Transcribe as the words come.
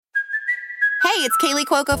Hey, it's Kaylee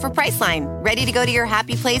Cuoco for Priceline. Ready to go to your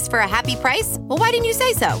happy place for a happy price? Well, why didn't you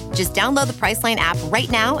say so? Just download the Priceline app right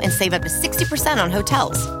now and save up to 60% on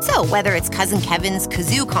hotels. So whether it's Cousin Kevin's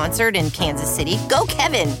Kazoo Concert in Kansas City, go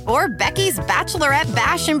Kevin, or Becky's Bachelorette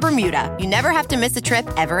Bash in Bermuda, you never have to miss a trip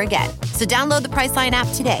ever again. So download the Priceline app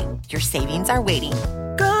today. Your savings are waiting.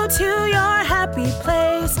 Go to your happy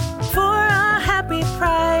place for a happy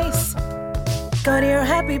price. Go to your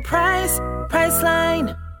happy price,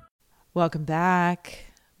 Priceline. Welcome back.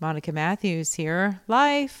 Monica Matthews here.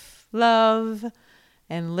 Life, love,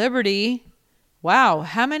 and liberty. Wow,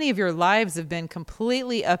 how many of your lives have been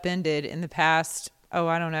completely upended in the past, 3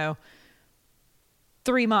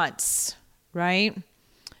 months, right?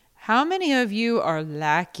 How many of you are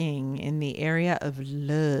lacking in the area of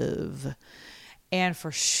love? And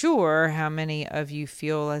for sure, how many of you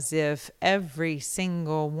feel as if every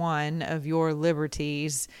single one of your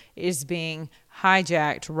liberties is being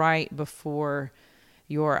hijacked right before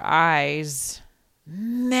your eyes?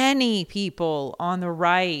 Many people on the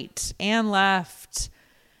right and left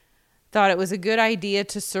thought it was a good idea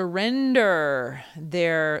to surrender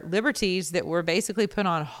their liberties that were basically put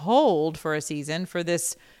on hold for a season for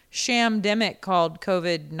this shamdemic called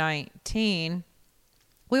COVID-19.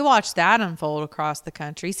 We watched that unfold across the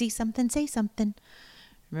country. See something, say something.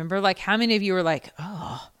 Remember, how many of you were like,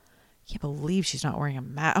 oh, I can't believe she's not wearing a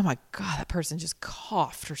mask. Oh my God, that person just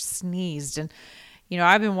coughed or sneezed. And,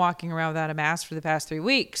 I've been walking around without a mask for the past 3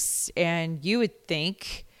 weeks. And you would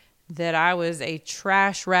think that I was a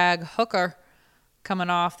trash rag hooker coming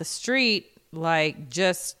off the street,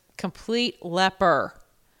 just complete leper.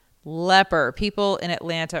 People in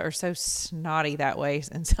Atlanta are so snotty that way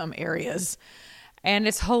in some areas. And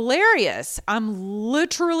it's hilarious. I'm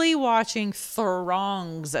literally watching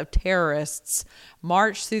throngs of terrorists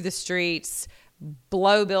march through the streets,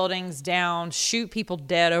 blow buildings down, shoot people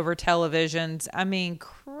dead over televisions. I mean,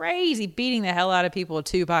 crazy, beating the hell out of people with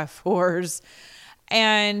 2x4s.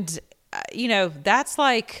 And, that's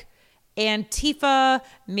like Antifa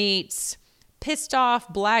meets pissed off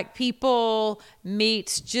black people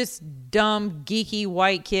meets just dumb, geeky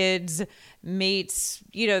white kids meets,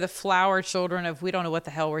 the flower children of, we don't know what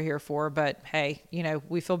the hell we're here for, but hey,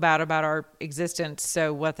 we feel bad about our existence.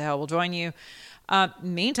 So what the hell, we'll join you.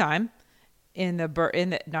 Meantime, not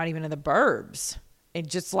even in the burbs, and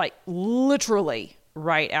just literally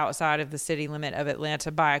right outside of the city limit of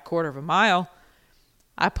Atlanta by a quarter of a mile,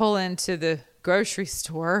 I pull into the grocery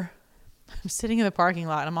store. I'm sitting in the parking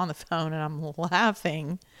lot and I'm on the phone and I'm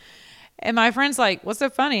laughing. And my friend's like, what's so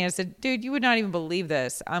funny? I said, dude, you would not even believe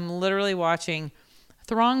this. I'm literally watching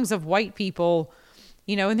throngs of white people,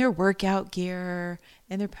 in their workout gear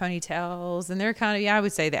and their ponytails. And they're kind of, I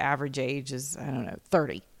would say the average age is,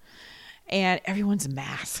 30. And everyone's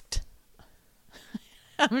masked.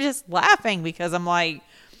 I'm just laughing because I'm like,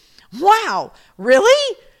 wow,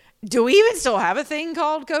 really? Do we even still have a thing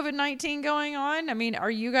called COVID-19 going on? I mean,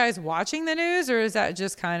 are you guys watching the news, or is that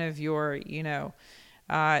just kind of your,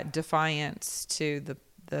 defiance to the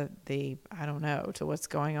I don't know, to what's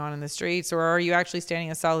going on in the streets? Or are you actually standing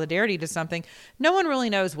in solidarity to something? No one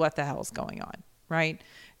really knows what the hell's going on, right?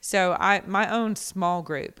 So my own small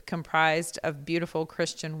group comprised of beautiful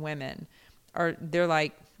Christian women they're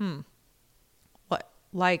like,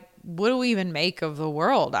 what do we even make of the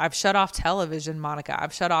world? I've shut off television, Monica.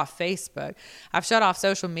 I've shut off Facebook. I've shut off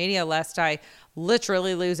social media lest I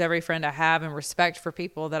literally lose every friend I have and respect for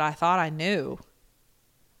people that I thought I knew.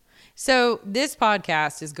 So this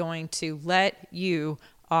podcast is going to let you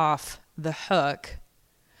off the hook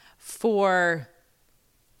for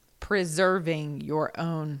preserving your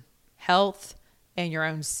own health and your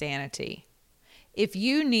own sanity. If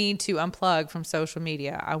you need to unplug from social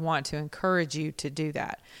media, I want to encourage you to do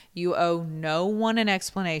that. You owe no one an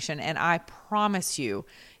explanation, and I promise you,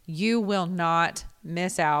 you will not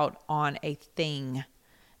miss out on a thing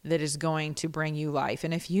that is going to bring you life.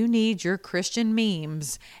 And if you need your Christian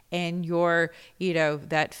memes and your,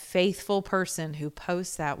 that faithful person who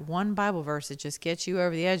posts that one Bible verse that just gets you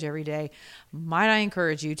over the edge every day, might I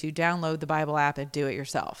encourage you to download the Bible app and do it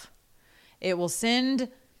yourself. It will send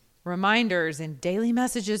reminders and daily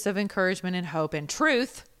messages of encouragement and hope and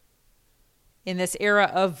truth in this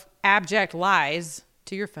era of abject lies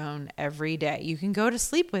to your phone every day. You can go to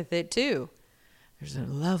sleep with it too. There's a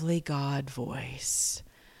lovely God voice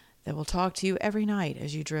that will talk to you every night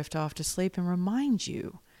as you drift off to sleep and remind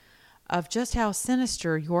you of just how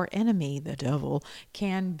sinister your enemy, the devil,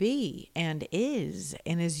 can be and is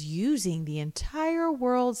using the entire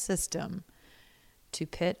world system to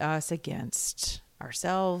pit us against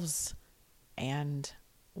ourselves and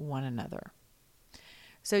one another.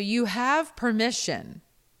 So you have permission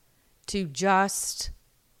to just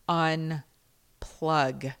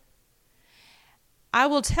unplug. I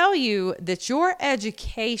will tell you that your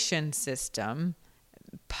education system,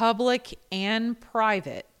 public and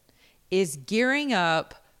private, is gearing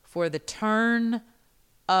up for the turn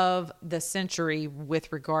of the century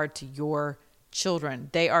with regard to your children.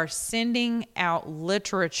 They are sending out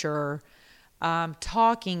literature,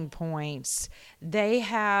 talking points. They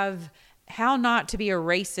have how not to be a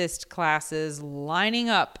racist classes lining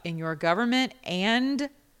up in your government and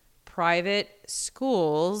private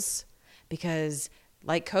schools because,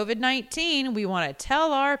 like COVID-19, we want to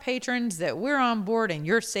tell our patrons that we're on board and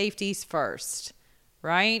your safety's first,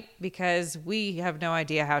 right? Because we have no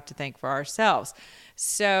idea how to think for ourselves.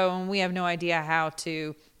 So we have no idea how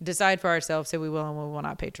to decide for ourselves who we will and we will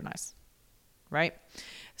not patronize, right?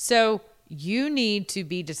 So you need to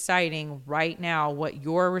be deciding right now what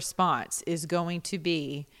your response is going to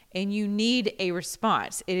be, and you need a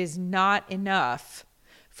response. It is not enough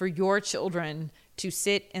for your children to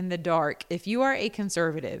sit in the dark. If you are a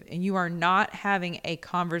conservative and you are not having a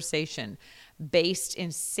conversation based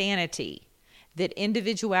in sanity, that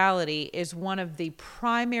individuality is one of the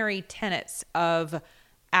primary tenets of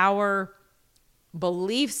our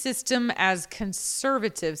belief system as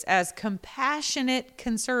conservatives, as compassionate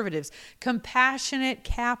conservatives, compassionate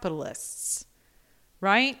capitalists,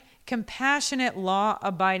 right? Compassionate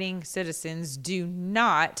law-abiding citizens do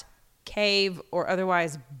not cave or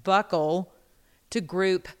otherwise buckle to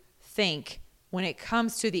group think when it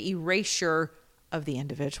comes to the erasure of the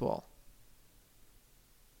individual.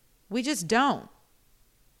 We just don't.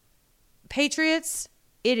 Patriots,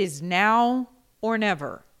 it is now or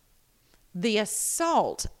never. The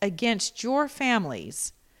assault against your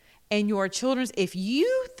families and your children's, if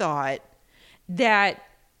you thought that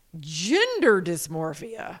gender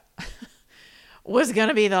dysmorphia was going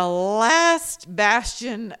to be the last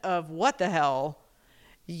bastion of what the hell,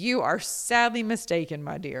 you are sadly mistaken,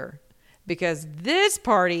 my dear, because this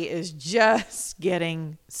party is just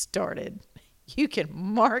getting started. You can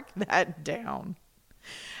mark that down.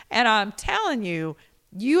 And I'm telling you,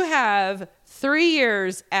 you have 3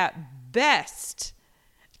 years at best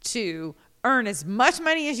to earn as much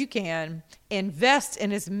money as you can, invest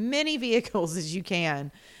in as many vehicles as you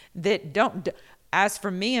can that don't. As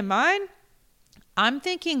for me and mine, I'm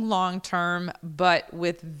thinking long term, but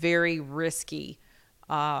with very risky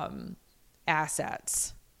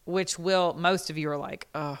assets, which will, most of you are like,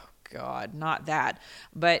 oh God, not that.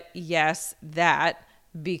 But yes, that,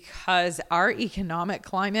 because our economic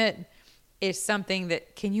climate is something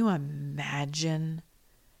that, can you imagine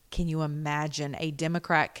a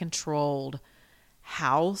Democrat-controlled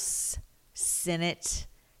House, Senate,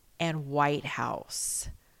 and White House?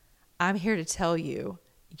 I'm here to tell you,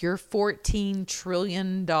 your $14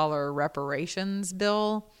 trillion reparations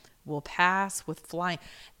bill will pass with flying.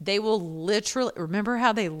 They will literally, remember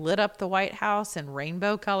how they lit up the White House in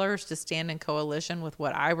rainbow colors to stand in coalition with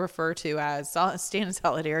what I refer to as, stand in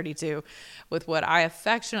solidarity to, with what I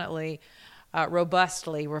affectionately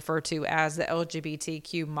robustly refer to as the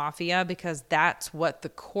LGBTQ mafia, because that's what the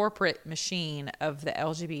corporate machine of the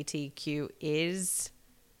LGBTQ is.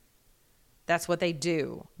 That's what they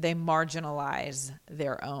do. They marginalize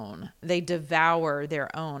their own. They devour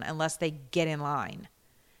their own unless they get in line,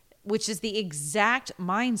 which is the exact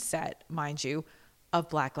mindset, mind you, of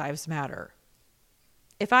Black Lives Matter.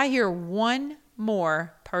 If I hear one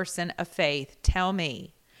more person of faith tell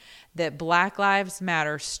me that Black Lives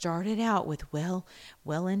Matter started out with well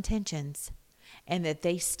intentions and that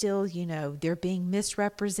they still, they're being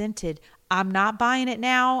misrepresented, I'm not buying it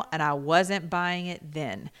now, and I wasn't buying it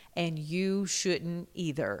then. And you shouldn't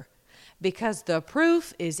either, because the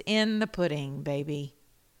proof is in the pudding, baby.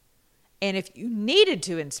 And if you needed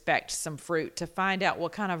to inspect some fruit to find out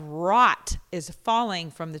what kind of rot is falling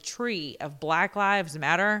from the tree of Black Lives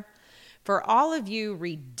Matter, for all of you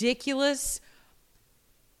ridiculous,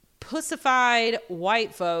 pussified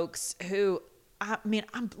white folks who,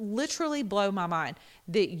 I'm literally blow my mind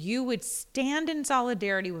that you would stand in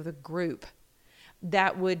solidarity with a group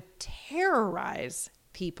that would terrorize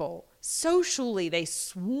people. Socially, they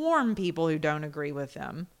swarm people who don't agree with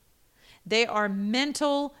them. They are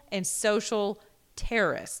mental and social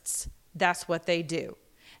terrorists. That's what they do.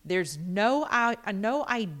 There's no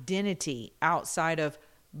identity outside of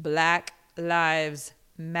Black Lives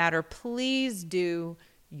Matter. Please do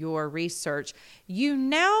your research. You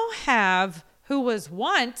now have, who was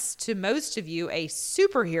once, to most of you, a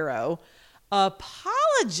superhero,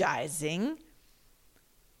 apologizing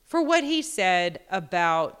for what he said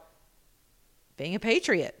about being a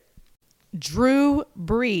patriot. Drew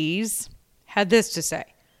Brees had this to say: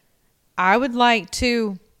 I would like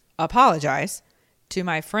to apologize to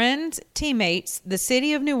my friends, teammates, the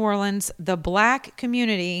city of New Orleans, the Black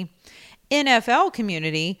community, NFL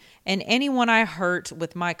community, and anyone I hurt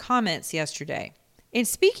with my comments yesterday. In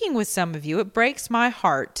speaking with some of you, it breaks my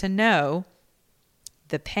heart to know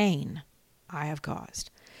the pain I have caused.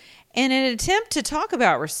 In an attempt to talk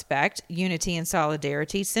about respect, unity, and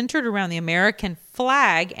solidarity centered around the American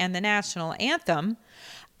flag and the national anthem,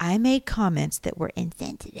 I made comments that were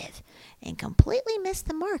insensitive and completely missed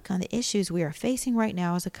the mark on the issues we are facing right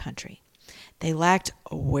now as a country. They lacked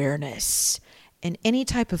awareness and any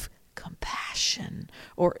type of compassion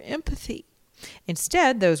or empathy.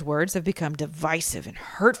 Instead, those words have become divisive and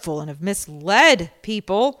hurtful and have misled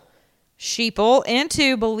sheeple,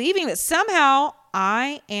 into believing that somehow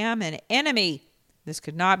I am an enemy. This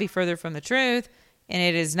could not be further from the truth, and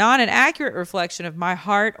it is not an accurate reflection of my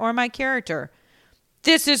heart or my character.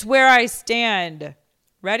 This is where I stand.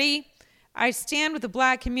 Ready? I stand with the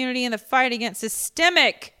Black community in the fight against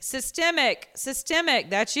systemic,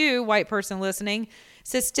 that's you, white person listening,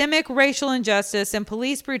 systemic racial injustice and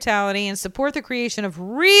police brutality, and support the creation of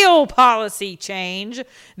real policy change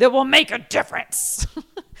that will make a difference.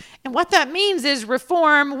 And what that means is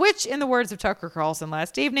reform, which in the words of Tucker Carlson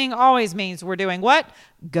last evening always means we're doing what?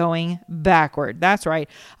 Going backward. That's right.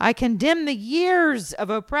 I condemn the years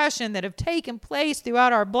of oppression that have taken place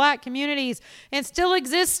throughout our Black communities and still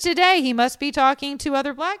exists today. He must be talking to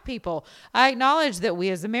other Black people. I acknowledge that we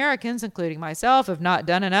as Americans, including myself, have not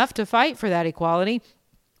done enough to fight for that equality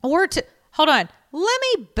hold on. Let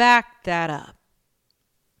me back that up.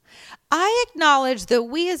 I acknowledge that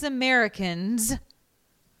we as Americans,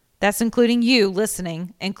 that's including you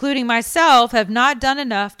listening, including myself, have not done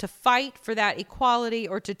enough to fight for that equality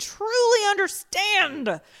or to truly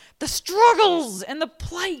understand the struggles and the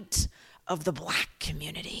plight of the Black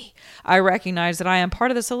community. I recognize that I am part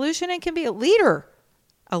of the solution and can be a leader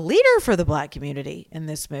for the Black community in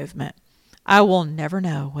this movement. I will never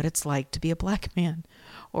know what it's like to be a Black man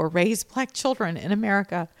or raise Black children in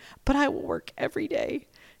America, but I will work every day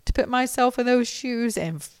to put myself in those shoes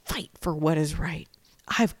and fight for what is right.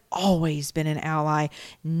 I've always been an ally,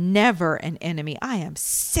 never an enemy. I am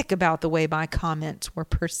sick about the way my comments were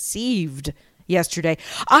perceived yesterday.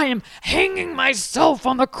 I am hanging myself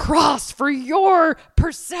on the cross for your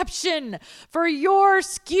perception, for your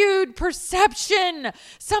skewed perception.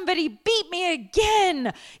 Somebody beat me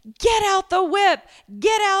again. Get out the whip.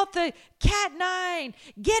 Get out the cat nine.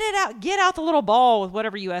 Get out the little ball with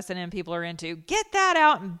whatever you S&M people are into. Get that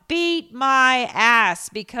out and beat my ass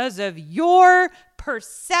because of your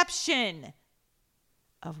perception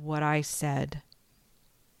of what I said.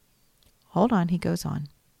 Hold on, he goes on.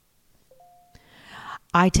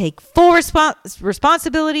 I take full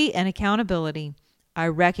responsibility and accountability. I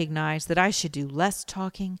recognize that I should do less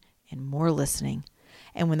talking and more listening.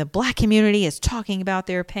 And when the Black community is talking about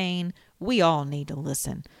their pain, we all need to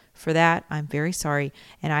listen. For that, I'm very sorry,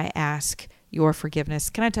 and I ask your forgiveness.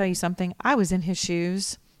 Can I tell you something? I was in his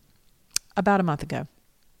shoes about a month ago.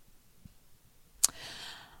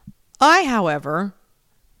 I, however,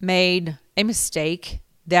 made a mistake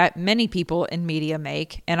that many people in media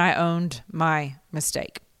make, and I owned my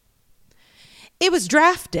mistake. It was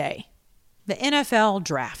draft day, the NFL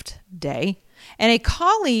draft day, and a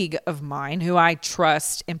colleague of mine who I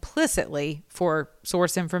trust implicitly for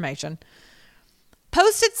source information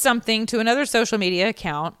posted something to another social media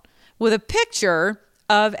account with a picture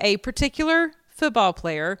of a particular football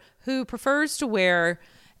player who prefers to wear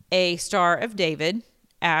a Star of David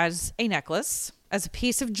as a necklace, as a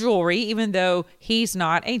piece of jewelry, even though he's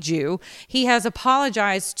not a Jew. He has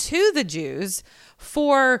apologized to the Jews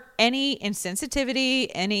for any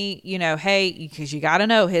insensitivity, hey, because you got to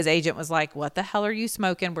know his agent was like, what the hell are you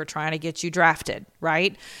smoking? We're trying to get you drafted,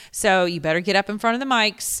 right? So you better get up in front of the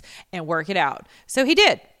mics and work it out. So he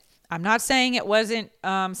did. I'm not saying it wasn't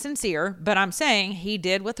sincere, but I'm saying he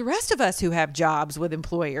did what the rest of us who have jobs with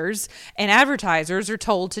employers and advertisers are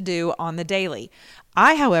told to do on the daily.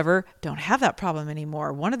 I, however, don't have that problem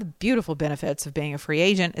anymore. One of the beautiful benefits of being a free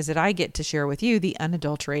agent is that I get to share with you the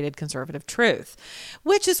unadulterated conservative truth,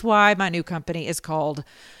 which is why my new company is called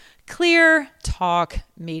Clear Talk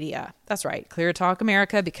Media. That's right, Clear Talk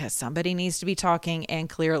America, because somebody needs to be talking and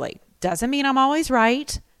clearly. Doesn't mean I'm always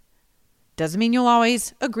right. Doesn't mean you'll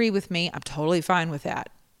always agree with me. I'm totally fine with that.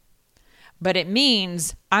 But it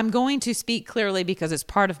means I'm going to speak clearly because it's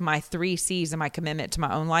part of my 3 C's and my commitment to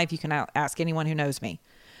my own life. You can ask anyone who knows me.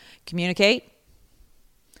 Communicate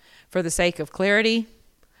for the sake of clarity,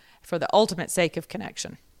 for the ultimate sake of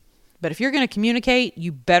connection. But if you're going to communicate,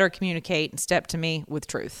 you better communicate and step to me with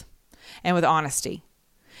truth and with honesty.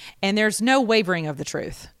 And there's no wavering of the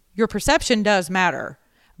truth. Your perception does matter,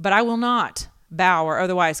 but I will not bow or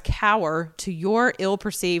otherwise cower to your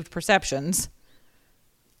ill-perceived perceptions,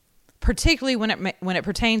 particularly when it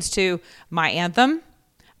pertains to my anthem,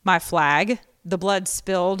 my flag, the blood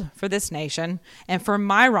spilled for this nation, and for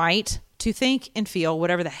my right to think and feel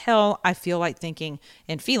whatever the hell I feel like thinking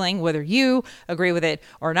and feeling, whether you agree with it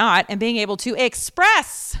or not, and being able to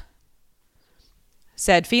express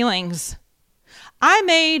said feelings. I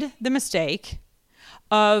made the mistake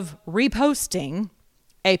of reposting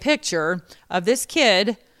a picture of this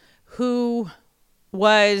kid who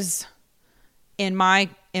was in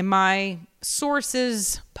my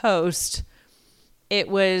sources post. It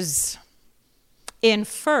was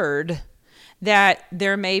inferred that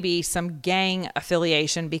there may be some gang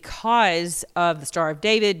affiliation because of the Star of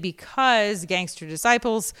David, because gangster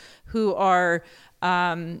disciples who are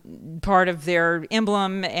part of their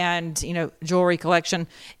emblem and, jewelry collection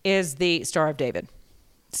is the Star of David.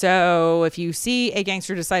 So if you see a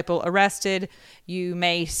gangster disciple arrested, you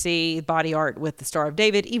may see body art with the Star of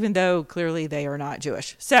David, even though clearly they are not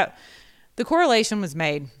Jewish. So the correlation was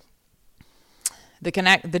made.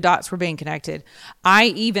 The dots were being connected. I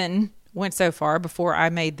even went so far before I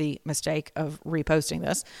made the mistake of reposting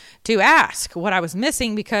this to ask what I was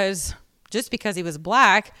missing, because just because he was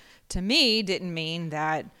black to me didn't mean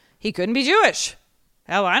that he couldn't be Jewish.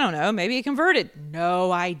 Hell, I don't know. Maybe he converted.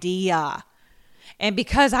 No idea. And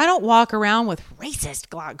because I don't walk around with racist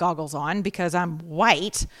goggles on because I'm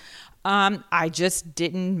white, I just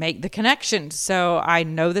didn't make the connection. So I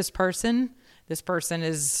know this person. This person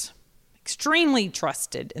is extremely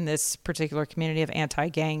trusted in this particular community of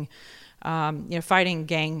anti-gang, fighting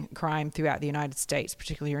gang crime throughout the United States,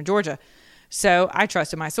 particularly here in Georgia. So I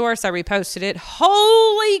trusted my source. I reposted it.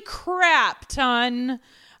 Holy crap ton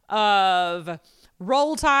of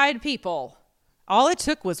Roll Tide people. All it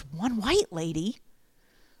took was one white lady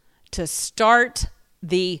to start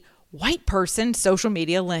the white person social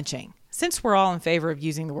media lynching. Since we're all in favor of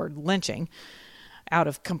using the word lynching out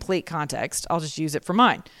of complete context, I'll just use it for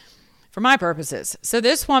my purposes. So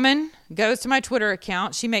this woman goes to my Twitter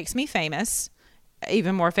account. She makes me famous,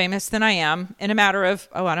 even more famous than I am, in a matter of,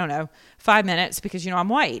 5 minutes, because, I'm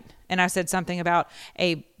white. And I said something about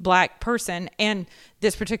a black person. And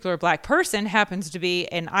this particular black person happens to be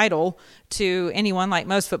an idol to anyone, like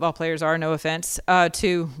most football players are, no offense,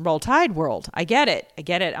 to Roll Tide world. I get it.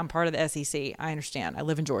 I'm part of the SEC. I understand. I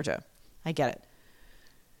live in Georgia. I get it.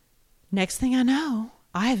 Next thing I know,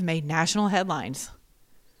 I have made national headlines.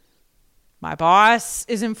 My boss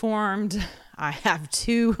is informed. I have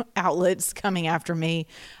 2 outlets coming after me.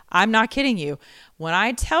 I'm not kidding you. When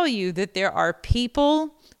I tell you that there are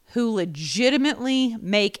people who legitimately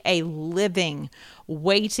make a living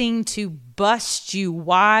waiting to bust you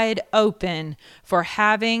wide open for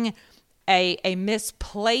having a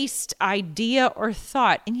misplaced idea or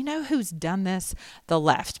thought. And you know who's done this? The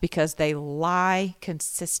left, because they lie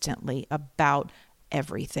consistently about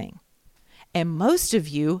everything. And most of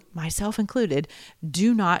you, myself included,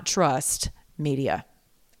 do not trust media.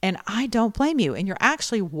 And I don't blame you. And you're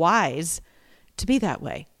actually wise to be that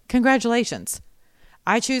way. Congratulations.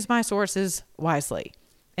 I choose my sources wisely.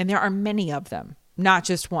 And there are many of them, not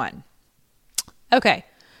just one. Okay,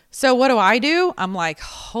 so what do? I'm like,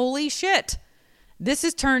 holy shit. This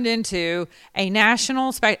has turned into a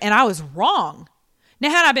national and I was wrong. Now,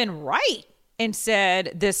 had I been right and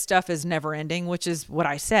said this stuff is never ending, which is what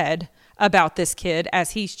I said about this kid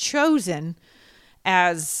as he's chosen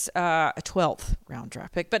as a 12th round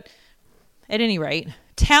draft pick. But at any rate,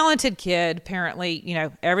 talented kid, apparently,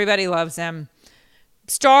 everybody loves him.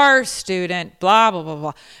 Star student, blah, blah, blah,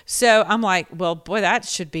 blah. So I'm like, well, boy, that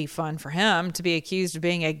should be fun for him to be accused of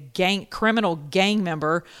being a criminal gang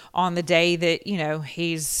member on the day that,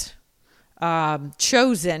 he's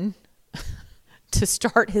chosen to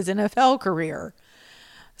start his NFL career.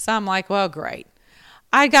 So I'm like, well, great.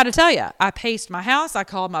 I got to tell you, I paced my house. I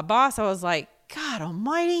called my boss. I was like, God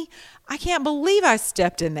almighty, I can't believe I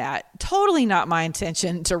stepped in that. Totally not my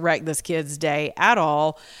intention to wreck this kid's day at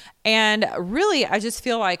all. And really, I just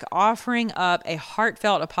feel like offering up a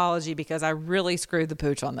heartfelt apology because I really screwed the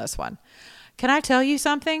pooch on this one. Can I tell you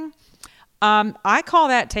something? I call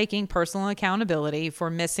that taking personal accountability for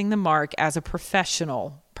missing the mark as a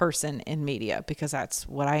professional person in media, because that's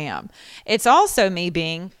what I am. It's also me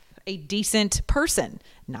being a decent person,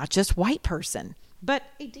 not just white person, but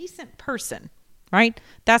a decent person, right?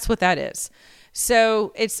 That's what that is.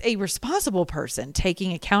 So it's a responsible person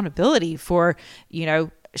taking accountability for,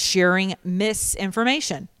 sharing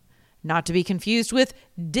misinformation, not to be confused with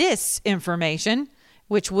disinformation,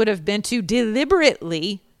 which would have been to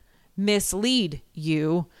deliberately mislead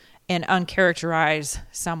you and uncharacterize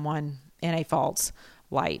someone in a false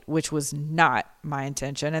light, which was not my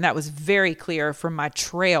intention. And that was very clear from my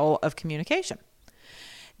trail of communication.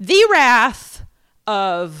 The wrath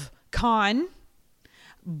of Khan,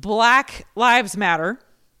 Black Lives Matter,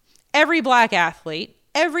 every black athlete,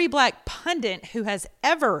 every black pundit who has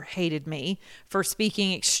ever hated me for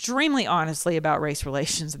speaking extremely honestly about race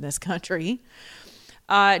relations in this country,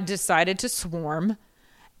 decided to swarm.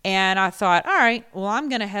 And I thought, all right, well, I'm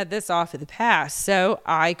going to head this off of the past. So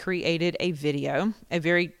I created a video, a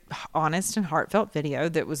very honest and heartfelt video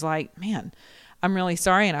that was like, man, I'm really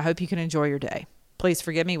sorry, and I hope you can enjoy your day. Please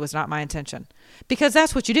forgive me, was not my intention. Because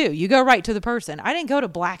that's what you do. You go right to the person. I didn't go to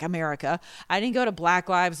Black America. I didn't go to Black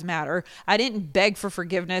Lives Matter. I didn't beg for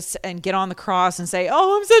forgiveness and get on the cross and say,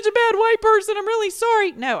 oh, I'm such a bad white person, I'm really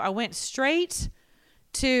sorry. No, I went straight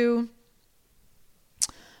to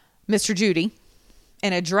Mr. Judy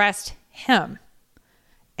and addressed him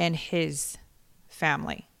and his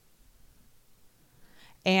family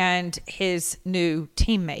and his new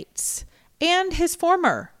teammates and his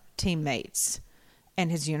former teammates and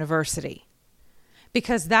his university,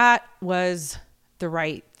 because that was the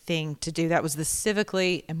right thing to do. That was the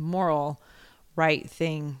civically and moral right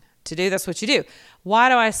thing to do. That's what you do. Why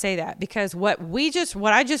do I say that? Because what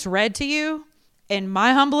I just read to you, in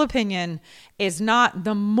my humble opinion, is not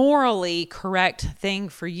the morally correct thing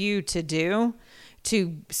for you to do,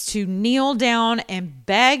 to kneel down and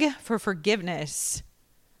beg for forgiveness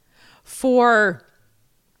for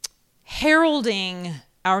heralding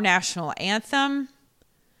our national anthem,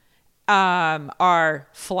 our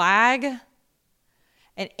flag,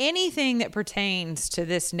 and anything that pertains to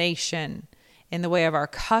this nation in the way of our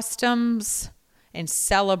customs and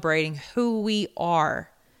celebrating who we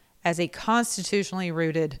are as a constitutionally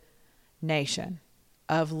rooted nation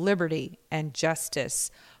of liberty and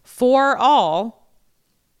justice for all.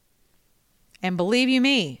 And believe you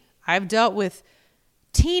me, I've dealt with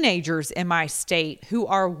teenagers in my state who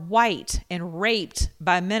are white and raped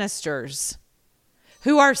by ministers,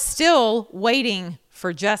 who are still waiting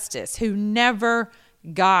for justice, who never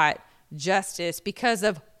got justice because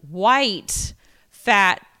of white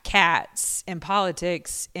fat cats in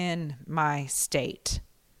politics in my state.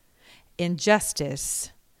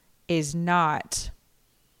 Injustice is not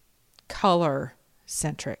color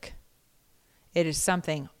centric. It is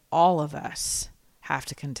something all of us have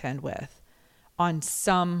to contend with on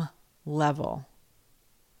some level.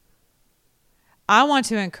 I want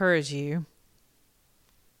to encourage you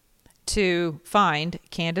to find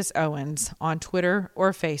Candace Owens on Twitter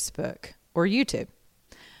or Facebook or YouTube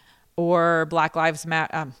or Black Lives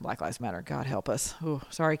Matter. God help us. Oh,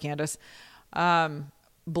 sorry, Candace.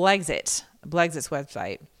 Blexit's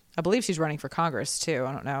website. I believe she's running for Congress too.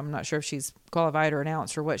 I don't know. I'm not sure if she's qualified or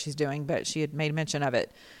announced or what she's doing, but she had made mention of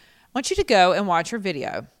it. I want you to go and watch her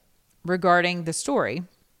video regarding the story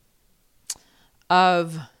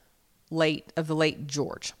of the late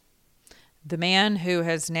George, the man who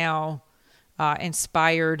has now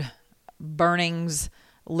inspired burnings,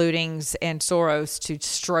 lootings, and Soros to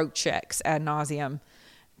stroke checks ad nauseum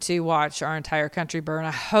to watch our entire country burn.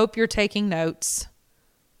 I hope you're taking notes.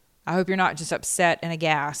 I hope you're not just upset and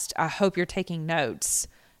aghast. I hope you're taking notes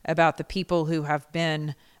about the people who have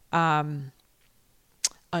been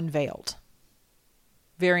unveiled.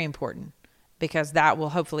 Very important, because that will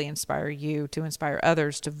hopefully inspire you to inspire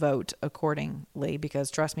others to vote accordingly,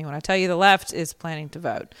 because trust me when I tell you, the left is planning to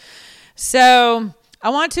vote. So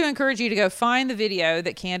I want to encourage you to go find the video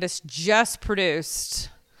that Candace just produced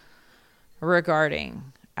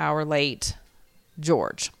regarding our late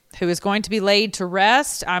George, who is going to be laid to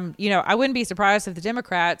rest. I wouldn't be surprised if the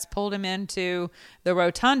Democrats pulled him into the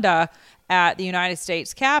rotunda at the United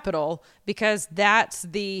States Capitol, because that's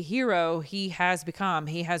the hero he has become.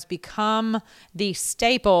 He has become the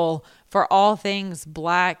staple for all things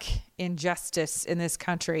black injustice in this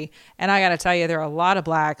country. And I got to tell you, there are a lot of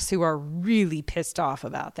blacks who are really pissed off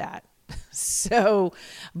about that. So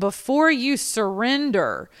before you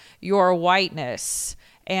surrender your whiteness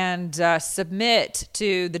and submit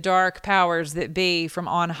to the dark powers that be from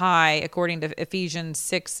on high, according to Ephesians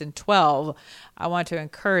 6:12, I want to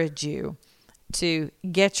encourage you to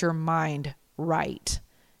get your mind right.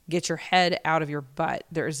 Get your head out of your butt.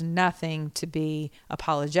 There is nothing to be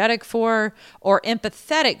apologetic for or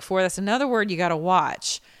empathetic for. That's another word you got to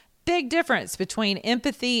watch. Big difference between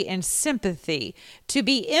empathy and sympathy. To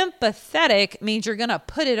be empathetic means you're going to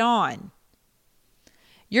put it on.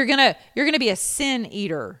 You're going to be a sin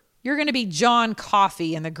eater. You're going to be John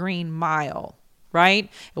Coffey in the Green Mile, right?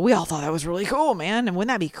 And we all thought that was really cool, man. And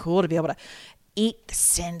wouldn't that be cool to be able to eat the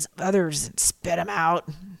sins of others and spit them out?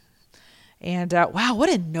 And wow, what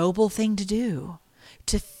a noble thing to do.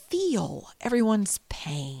 To feel everyone's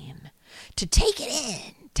pain, to take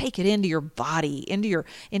it into your body, into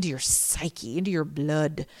your psyche, into your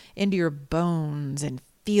blood, into your bones, and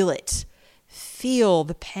feel it. Feel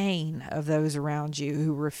the pain of those around you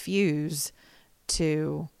who refuse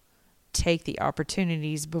to take the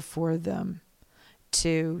opportunities before them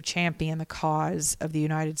to champion the cause of the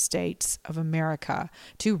United States of America,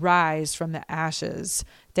 to rise from the ashes,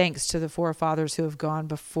 thanks to the forefathers who have gone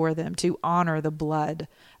before them, to honor the blood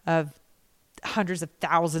of hundreds of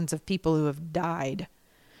thousands of people who have died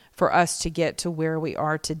for us to get to where we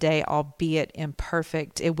are today, albeit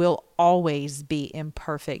imperfect. It will always be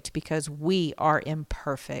imperfect because we are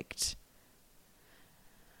imperfect.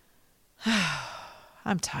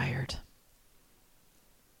 I'm tired.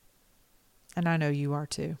 And I know you are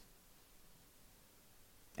too.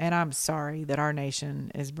 And I'm sorry that our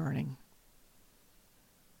nation is burning.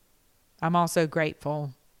 I'm also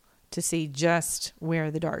grateful to see just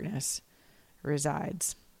where the darkness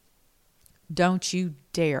resides. Don't you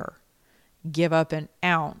dare give up an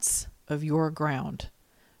ounce of your ground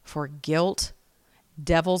for guilt,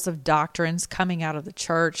 devils of doctrines coming out of the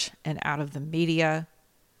church and out of the media.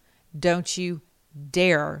 Don't you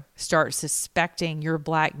dare start suspecting your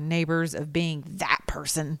black neighbors of being that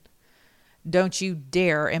person. Don't you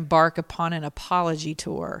dare embark upon an apology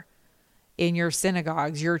tour in your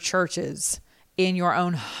synagogues, your churches, in your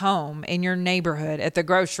own home, in your neighborhood, at the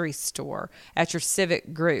grocery store, at your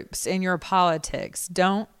civic groups, in your politics.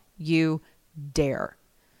 Don't you dare.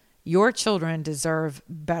 Your children deserve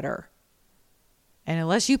better. And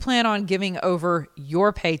unless you plan on giving over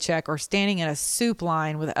your paycheck or standing in a soup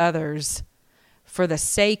line with others for the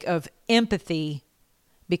sake of empathy,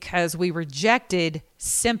 because we rejected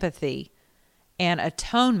sympathy and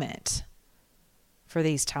atonement for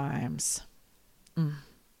these times,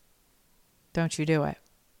 don't you do it.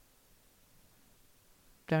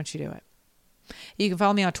 Don't you do it. You can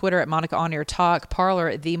follow me on Twitter at Monica On Air Talk, Parler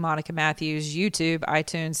at The Monica Matthews, YouTube,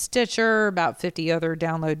 iTunes, Stitcher, about 50 other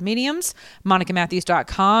download mediums,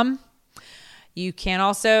 monicamatthews.com. You can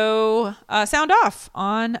also sound off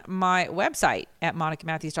on my website at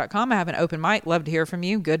monicamatthews.com. I have an open mic. Love to hear from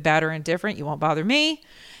you. Good, bad, or indifferent. You won't bother me.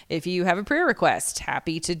 If you have a prayer request,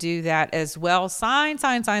 happy to do that as well. Sign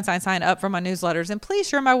up for my newsletters, and please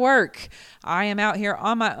share my work. I am out here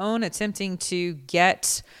on my own attempting to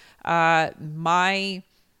get my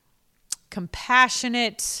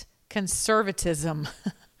compassionate conservatism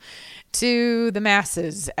to the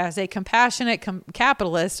masses. As a compassionate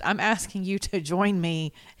capitalist, I'm asking you to join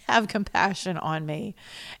me, have compassion on me,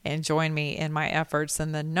 and join me in my efforts.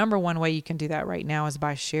 And the number one way you can do that right now is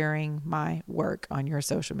by sharing my work on your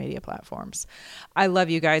social media platforms. I love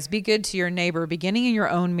you guys. Be good to your neighbor, beginning in your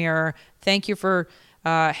own mirror. Thank you for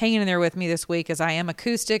hanging in there with me this week as I am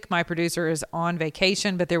acoustic. My producer is on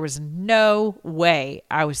vacation, but there was no way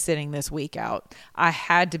I was sitting this week out. I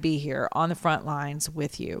had to be here on the front lines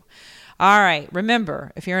with you. All right.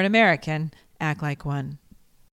 Remember, if you're an American, act like one.